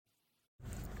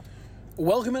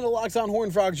Welcome into Locked On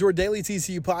Horned Frogs, your daily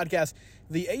TCU podcast.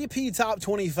 The AP Top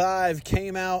 25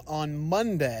 came out on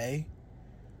Monday.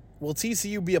 Will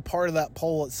TCU be a part of that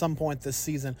poll at some point this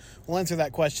season? We'll answer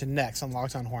that question next on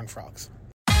Locked On Horned Frogs.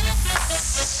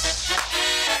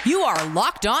 You are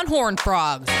Locked On Horned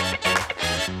Frogs,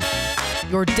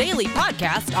 your daily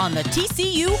podcast on the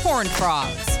TCU Horned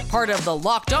Frogs, part of the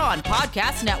Locked On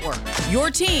Podcast Network,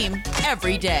 your team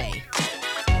every day.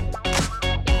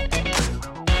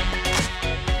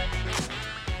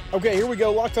 Okay, here we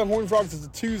go. Locked On Horned Frogs is a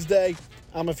Tuesday.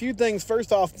 A few things.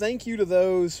 First off, thank you to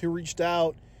those who reached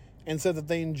out and said that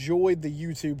they enjoyed the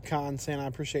YouTube content. I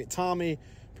appreciate Tommy,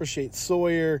 appreciate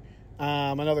Sawyer.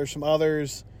 I know there's some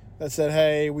others that said,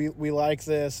 hey, we like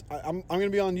this. I'm going to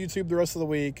be on YouTube the rest of the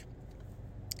week.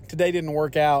 Today didn't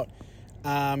work out,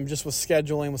 just with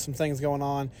scheduling, with some things going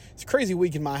on. It's a crazy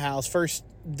week in my house. First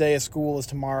day of school is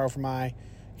tomorrow for my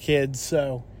kids,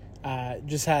 so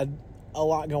just had a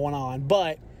lot going on.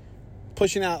 But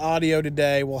pushing out audio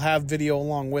today. We'll have video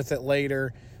along with it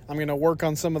later. I'm going to work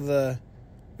on some of the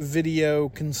video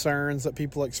concerns that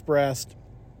people expressed.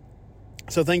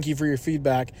 So thank you for your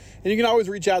feedback. And you can always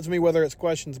reach out to me, whether it's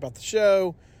questions about the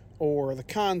show or the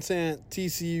content,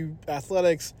 TCU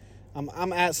athletics.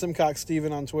 I'm at Simcox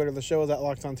Steven on Twitter. The show is at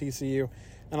Locked On TCU.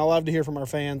 And I love to hear from our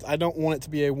fans. I don't want it to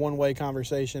be a one-way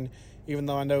conversation, even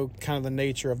though I know kind of the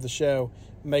nature of the show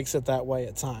makes it that way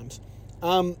at times.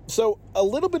 So a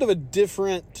little bit of a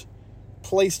different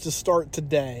place to start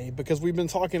today, because we've been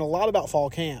talking a lot about fall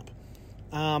camp.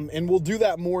 And we'll do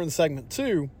that more in segment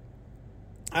 2.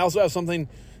 I also have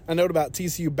a note about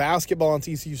TCU basketball and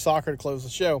TCU soccer to close the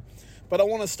show. But I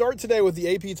want to start today with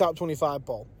the AP Top 25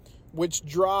 poll, which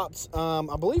dropped, I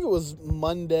believe it was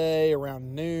Monday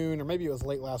around noon, or maybe it was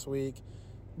late last week.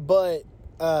 But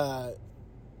the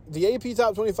AP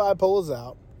Top 25 poll is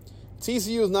out.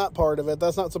 TCU is not part of it.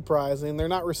 That's not surprising. They're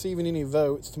not receiving any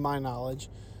votes, to my knowledge.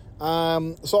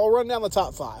 So I'll run down the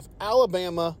top 5.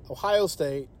 Alabama, Ohio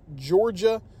State,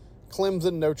 Georgia,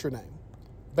 Clemson, Notre Dame.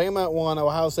 Bama at 1,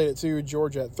 Ohio State at 2,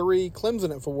 Georgia at 3,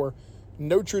 Clemson at 4,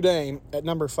 Notre Dame at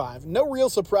number 5. No real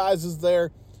surprises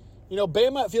there. You know,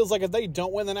 Bama, it feels like if they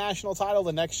don't win the national title,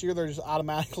 the next year they're just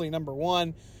automatically number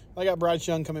 1. They got Bryce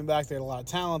Young coming back. They had a lot of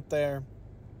talent there.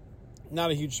 Not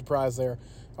a huge surprise there.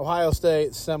 Ohio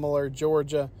State, similar.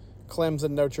 Georgia,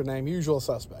 Clemson, Notre Dame, usual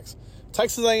suspects.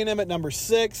 Texas A&M at number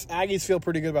 6. Aggies feel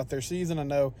pretty good about their season. I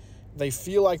know they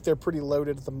feel like they're pretty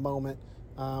loaded at the moment.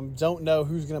 Don't know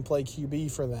who's going to play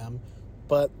QB for them,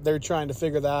 but they're trying to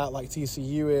figure that out like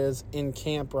TCU is in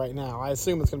camp right now. I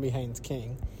assume it's going to be Haynes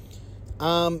King.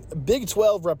 Big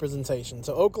 12 representation.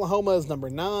 So Oklahoma is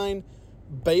number 9.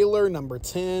 Baylor, number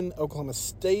 10. Oklahoma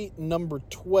State, number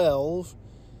 12.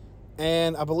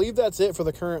 And I believe that's it for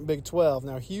the current Big 12.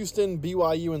 Now, Houston,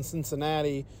 BYU, and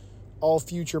Cincinnati, all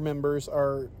future members,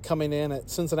 are coming in at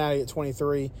Cincinnati at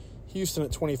 23, Houston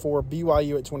at 24,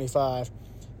 BYU at 25.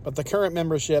 But the current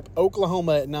membership,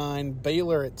 Oklahoma at 9,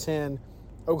 Baylor at 10,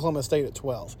 Oklahoma State at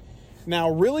 12. Now,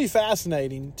 really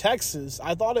fascinating, Texas,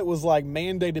 I thought it was like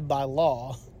mandated by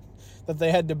law that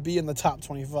they had to be in the top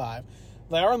 25.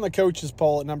 They are on the coaches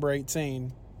poll at number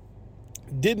 18.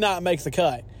 Did not make the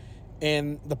cut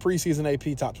in the preseason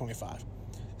AP Top 25.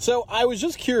 So I was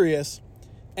just curious,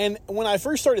 and when I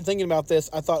first started thinking about this,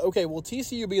 I thought, okay, will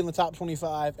TCU be in the top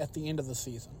 25 at the end of the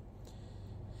season?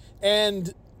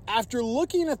 And after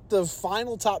looking at the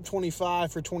final top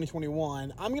 25 for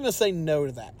 2021, I'm going to say no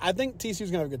to that. I think TCU's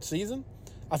going to have a good season.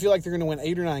 I feel like they're going to win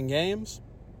 8 or 9 games.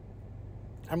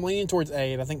 I'm leaning towards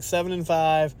 8. I think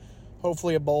 7-5,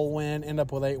 hopefully a bowl win, end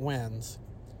up with 8 wins.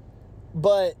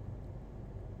 But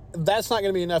that's not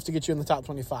going to be enough to get you in the top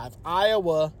 25.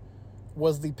 Iowa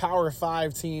was the Power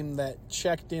 5 team that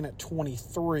checked in at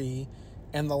 23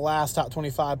 in the last top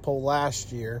 25 poll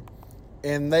last year,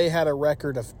 and they had a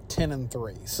record of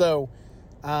 10-3. So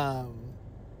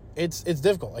it's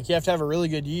difficult. Like, you have to have a really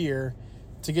good year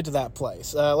to get to that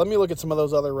place. Let me look at some of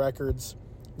those other records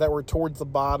that were towards the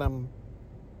bottom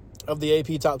of the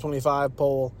AP Top 25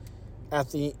 poll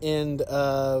at the end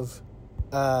of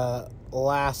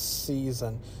last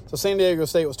season. So San Diego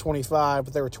State was 25,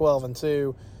 but they were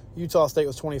 12-2. Utah State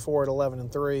was 24 at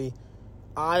 11-3.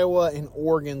 Iowa and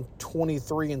Oregon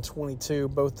 23-22.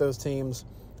 Both those teams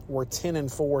were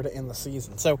 10-4 to end the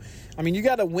season. So, I mean, you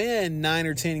got to win 9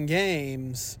 or 10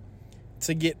 games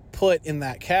to get put in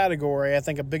that category. I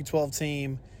think a Big 12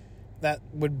 team, that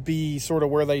would be sort of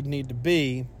where they'd need to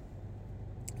be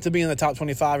in the top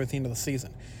 25 at the end of the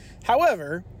season.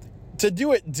 However, to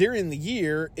do it during the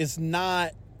year is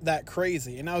not that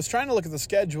crazy. And I was trying to look at the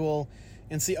schedule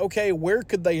and see, okay, where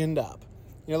could they end up?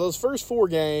 You know, those first 4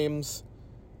 games,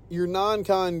 your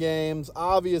non-con games,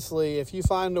 obviously, if you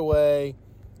find a way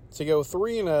to go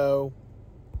 3-0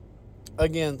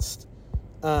 against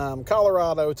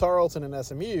Colorado, Tarleton, and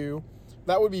SMU,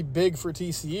 that would be big for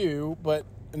TCU, but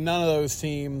none of those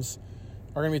teams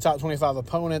are going to be top 25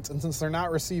 opponents, and since they're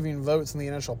not receiving votes in the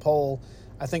initial poll,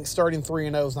 I think starting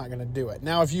 3-0 is not going to do it.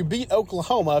 Now, if you beat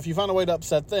Oklahoma, if you find a way to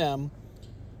upset them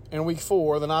in week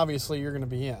 4, then obviously you're going to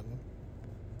be in.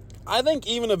 I think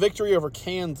even a victory over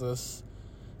Kansas,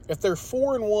 if they're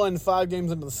 4-1 5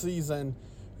 games into the season,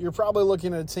 you're probably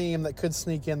looking at a team that could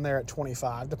sneak in there at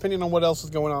 25, depending on what else is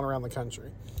going on around the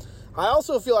country. I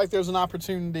also feel like there's an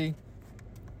opportunity,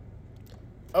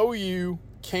 OU,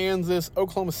 Kansas,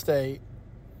 Oklahoma State,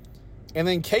 and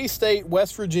then K-State,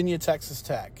 West Virginia, Texas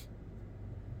Tech.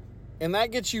 And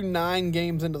that gets you 9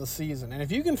 games into the season. And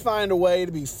if you can find a way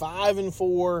to be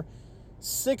 5-4,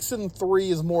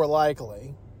 6-3 is more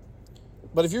likely.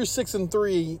 But if you're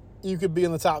 6-3, you could be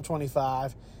in the top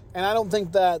 25. And I don't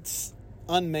think that's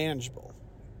unmanageable.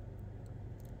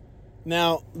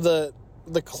 Now, the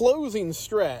closing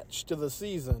stretch to the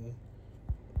season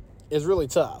is really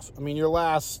tough. I mean, your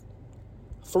last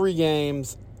 3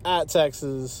 games at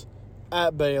Texas,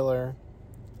 at Baylor,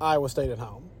 Iowa State at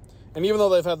home. And even though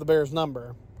they've had the Bears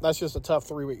number, that's just a tough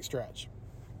 3-week stretch.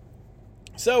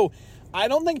 So I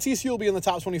don't think TCU will be in the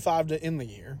top 25 to end the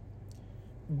year.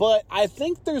 But I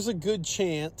think there's a good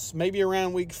chance, maybe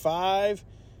around week 5,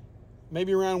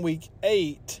 maybe around week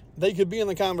 8, they could be in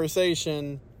the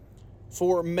conversation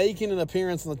for making an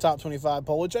appearance in the top 25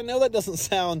 poll, which I know that doesn't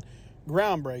sound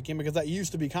groundbreaking because that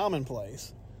used to be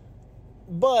commonplace.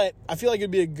 But I feel like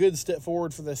it'd be a good step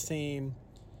forward for this team,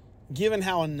 given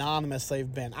how anonymous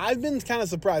they've been. I've been kind of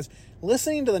surprised.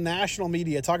 Listening to the national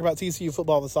media talk about TCU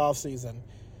football this offseason,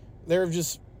 they're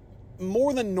just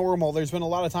more than normal. There's been a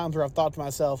lot of times where I've thought to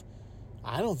myself,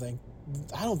 I don't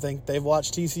think they've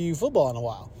watched TCU football in a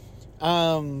while.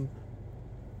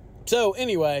 So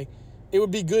anyway, it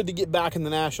would be good to get back in the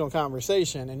national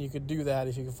conversation, and you could do that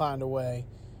if you could find a way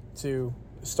to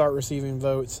start receiving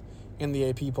votes in the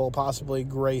AP poll, possibly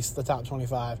grace the top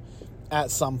 25 at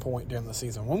some point during the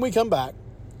season. When we come back,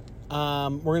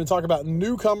 we're going to talk about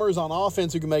newcomers on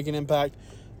offense who can make an impact.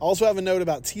 Also have a note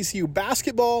about TCU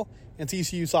basketball and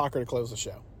TCU soccer to close the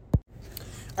show.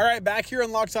 All right, back here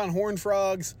on Locked On Horned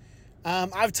Frogs.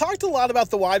 I've talked a lot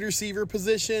about the wide receiver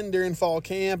position during fall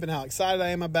camp and how excited I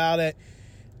am about it.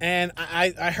 And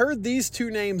I heard these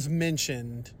 2 names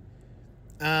mentioned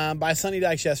by Sonny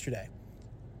Dykes yesterday.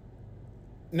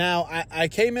 Now, I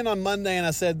came in on Monday and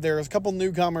I said there's a couple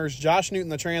newcomers, Josh Newton,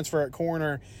 the transfer at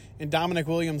corner, and Dominic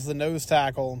Williams, the nose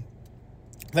tackle,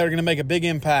 that are going to make a big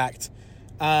impact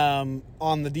on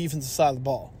the defensive side of the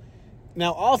ball.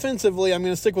 Now, offensively, I'm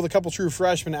going to stick with a couple true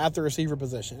freshmen at the receiver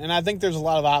position, and I think there's a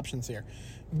lot of options here.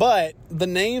 But the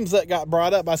names that got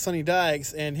brought up by Sonny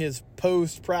Dykes and his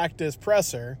post-practice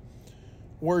presser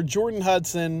were Jordan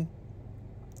Hudson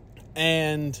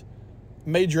and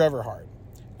Major Everhart.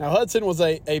 Now, Hudson was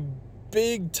a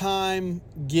big-time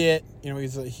get. You know,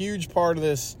 he's a huge part of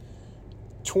this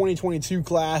 2022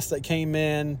 class that came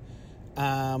in,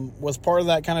 was part of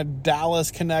that kind of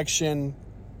Dallas connection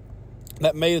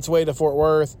that made its way to Fort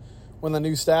Worth when the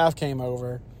new staff came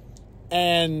over.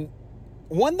 And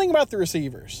one thing about the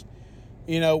receivers,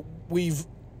 you know,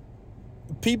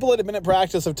 people that have been at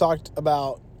practice have talked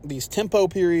about these tempo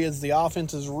periods. The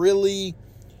offense is really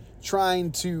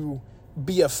trying to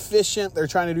be efficient. They're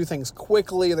trying to do things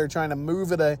quickly. They're trying to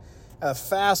move at a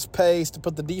fast pace to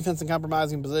put the defense in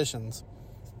compromising positions.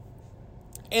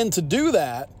 And to do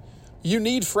that, you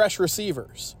need fresh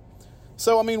receivers.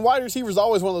 So, I mean, wide receiver is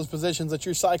always one of those positions that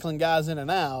you're cycling guys in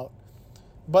and out.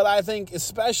 But I think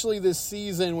especially this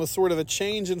season with sort of a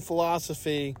change in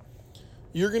philosophy,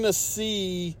 you're going to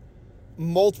see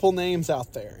multiple names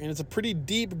out there. And it's a pretty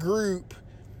deep group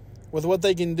with what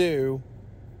they can do.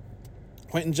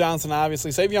 Quentin Johnson, obviously.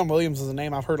 Savion Williams is a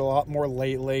name I've heard a lot more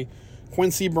lately.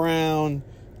 Quincy Brown,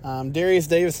 Darius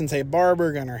Davison, Tate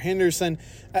Barber, Gunnar Henderson.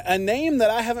 A name that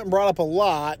I haven't brought up a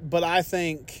lot, but I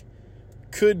think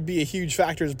could be a huge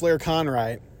factor is Blair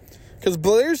Conright. Because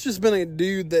Blair's just been a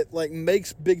dude that, like,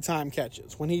 makes big-time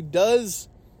catches. When he does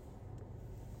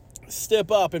step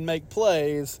up and make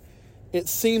plays, it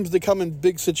seems to come in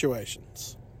big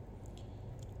situations.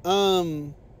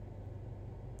 And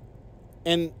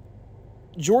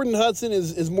Jordan Hudson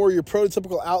is more your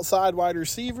prototypical outside wide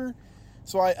receiver.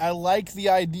 So I like the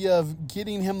idea of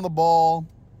getting him the ball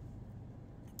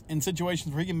in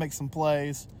situations where he can make some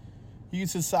plays,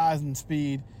 use his size and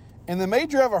speed. And then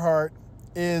Major Everhart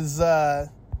is a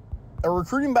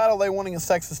recruiting battle they won against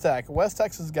Texas Tech, a West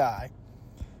Texas guy.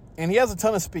 And he has a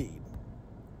ton of speed.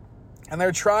 And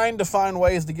they're trying to find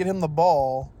ways to get him the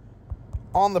ball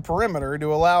on the perimeter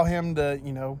to allow him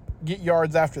to, get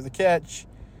yards after the catch,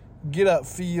 get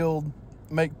upfield,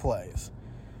 make plays.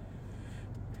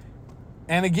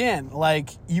 And again,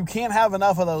 you can't have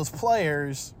enough of those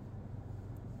players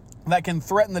that can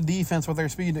threaten the defense with their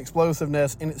speed and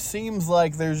explosiveness. And it seems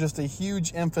like there's just a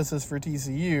huge emphasis for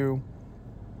TCU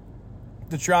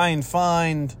to try and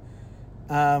find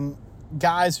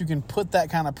guys who can put that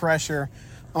kind of pressure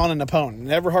on an opponent. And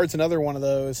Everhart's another one of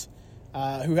those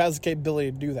who has the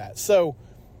capability to do that. So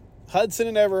Hudson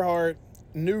and Everhart,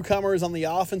 newcomers on the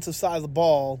offensive side of the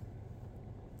ball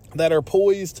that are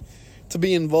poised to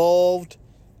be involved,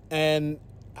 and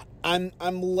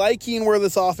I'm liking where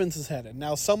this offense is headed.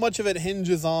 Now, so much of it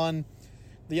hinges on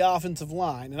the offensive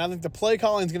line, and I think the play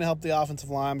calling is going to help the offensive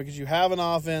line because you have an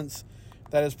offense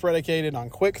that is predicated on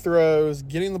quick throws,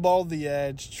 getting the ball to the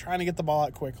edge, trying to get the ball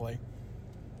out quickly.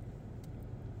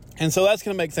 And so that's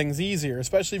going to make things easier,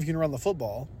 especially if you can run the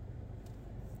football,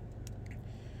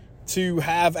 to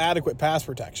have adequate pass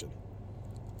protection.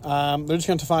 They're just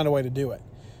going to find a way to do it.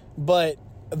 But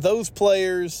those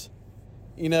players,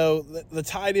 the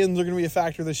tight ends are going to be a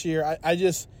factor this year.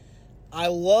 I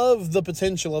love the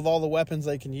potential of all the weapons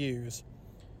they can use.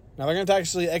 Now they're going to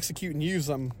actually execute and use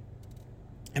them,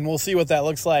 and we'll see what that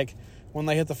looks like when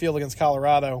they hit the field against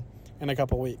Colorado in a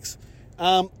couple weeks.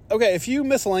 Okay, a few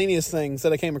miscellaneous things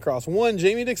that I came across. One,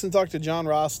 Jamie Dixon talked to John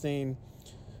Rothstein,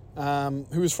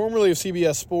 who was formerly of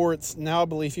CBS Sports. Now I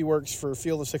believe he works for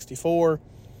Field of 64.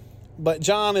 But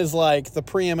John is the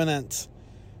preeminent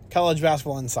college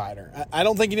basketball insider. I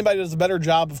don't think anybody does a better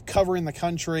job of covering the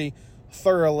country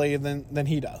thoroughly than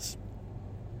he does.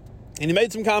 And he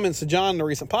made some comments to John in a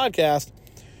recent podcast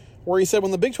where he said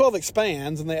when the Big 12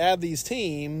 expands and they add these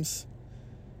teams,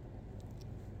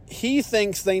 he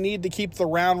thinks they need to keep the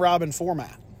round-robin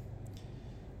format.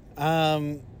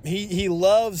 He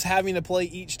loves having to play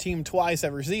each team twice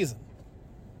every season.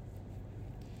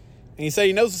 And he said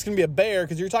he knows it's going to be a bear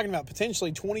because you're talking about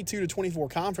potentially 22 to 24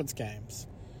 conference games.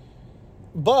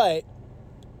 But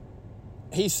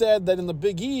he said that in the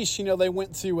Big East, they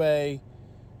went to a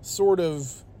sort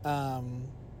of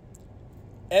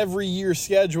every year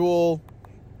schedule,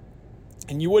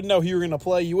 and you wouldn't know who you were going to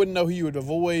play. You wouldn't know who you would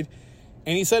avoid.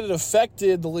 And he said it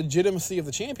affected the legitimacy of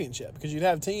the championship because you'd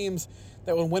have teams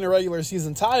that would win a regular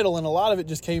season title, and a lot of it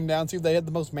just came down to they had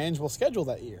the most manageable schedule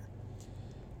that year.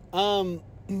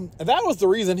 That was the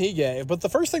reason he gave. But the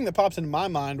first thing that popped into my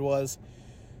mind was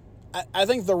I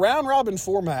think the round-robin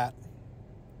format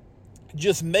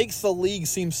just makes the league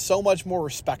seem so much more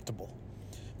respectable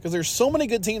because there's so many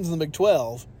good teams in the Big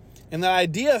 12, and the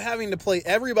idea of having to play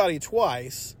everybody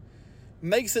twice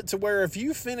makes it to where if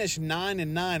you finish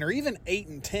 9-9 or even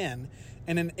 8-10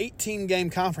 in an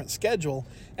 18-game conference schedule,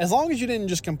 as long as you didn't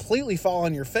just completely fall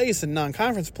on your face in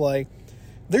non-conference play,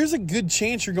 there's a good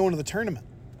chance you're going to the tournament.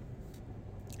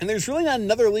 And there's really not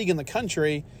another league in the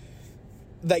country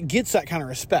that gets that kind of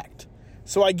respect.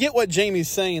 So I get what Jamie's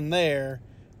saying there,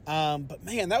 but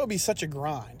man, that would be such a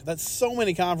grind. That's so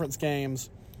many conference games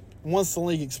once the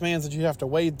league expands that you have to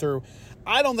wade through.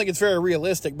 I don't think it's very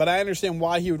realistic, but I understand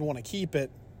why he would want to keep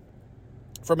it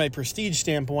from a prestige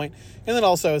standpoint. And then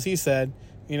also, as he said,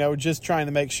 just trying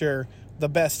to make sure the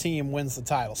best team wins the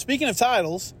title. Speaking of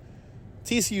titles,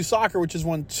 TCU Soccer, which has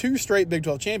won 2 straight Big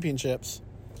 12 championships,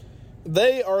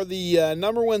 they are the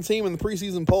number 1 team in the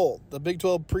preseason poll, the Big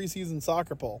 12 preseason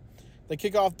soccer poll. They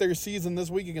kick off their season this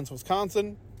week against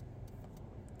Wisconsin.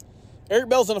 Eric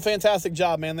Bell's done a fantastic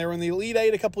job, man. They were in the Elite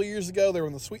 8 a couple of years ago. They were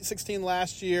in the Sweet 16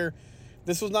 last year.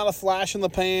 This was not a flash in the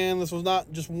pan. This was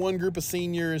not just one group of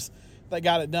seniors that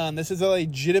got it done. This is a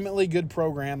legitimately good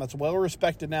program that's well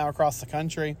respected now across the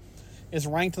country. It's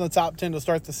ranked in the top 10 to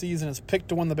start the season. It's picked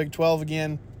to win the Big 12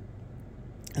 again.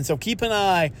 And so keep an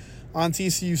eye on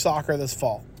TCU Soccer this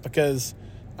fall because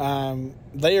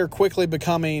they are quickly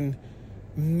becoming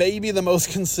maybe the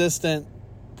most consistent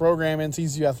program in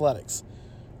TCU athletics,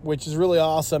 which is really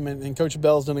awesome. And Coach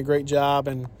Bell's done a great job.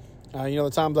 And,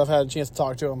 the times I've had a chance to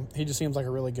talk to him, he just seems like a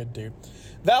really good dude.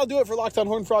 That'll do it for Locked On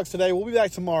Horned Frogs today. We'll be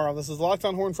back tomorrow. This is Locked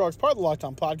On Horned Frogs, part of the Locked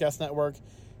On Podcast Network.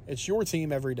 It's your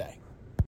team every day.